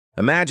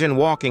Imagine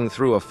walking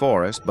through a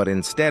forest, but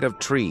instead of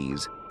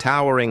trees,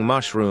 towering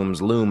mushrooms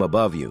loom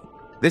above you.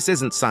 This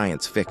isn't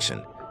science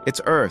fiction.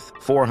 It's Earth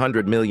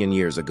 400 million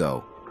years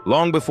ago.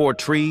 Long before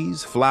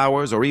trees,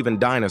 flowers, or even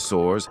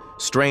dinosaurs,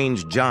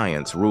 strange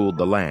giants ruled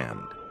the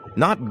land.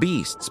 Not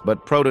beasts,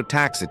 but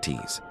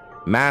Prototaxites,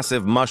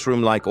 massive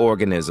mushroom-like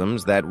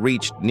organisms that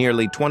reached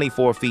nearly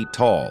 24 feet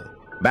tall.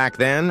 Back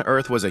then,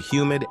 Earth was a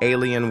humid,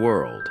 alien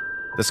world.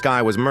 The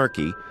sky was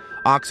murky,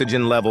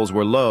 oxygen levels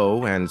were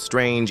low, and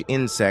strange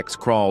insects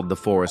crawled the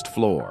forest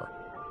floor.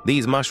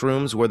 These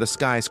mushrooms were the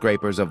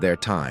skyscrapers of their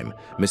time,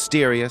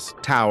 mysterious,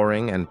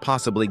 towering, and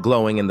possibly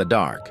glowing in the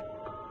dark.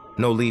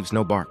 No leaves,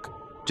 no bark.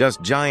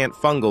 Just giant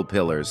fungal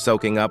pillars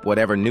soaking up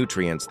whatever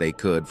nutrients they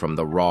could from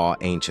the raw,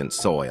 ancient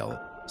soil.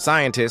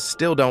 Scientists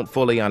still don't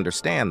fully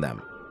understand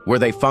them. Were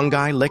they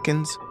fungi,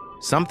 lichens?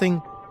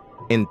 Something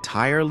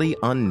entirely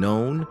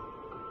unknown?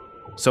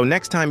 So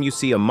next time you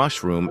see a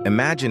mushroom,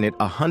 imagine it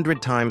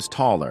 100 times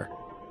taller.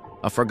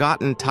 A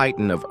forgotten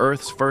titan of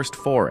Earth's first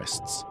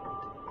forests.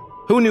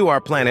 Who knew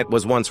our planet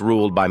was once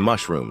ruled by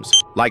mushrooms?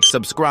 Like,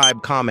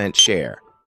 subscribe, comment, share.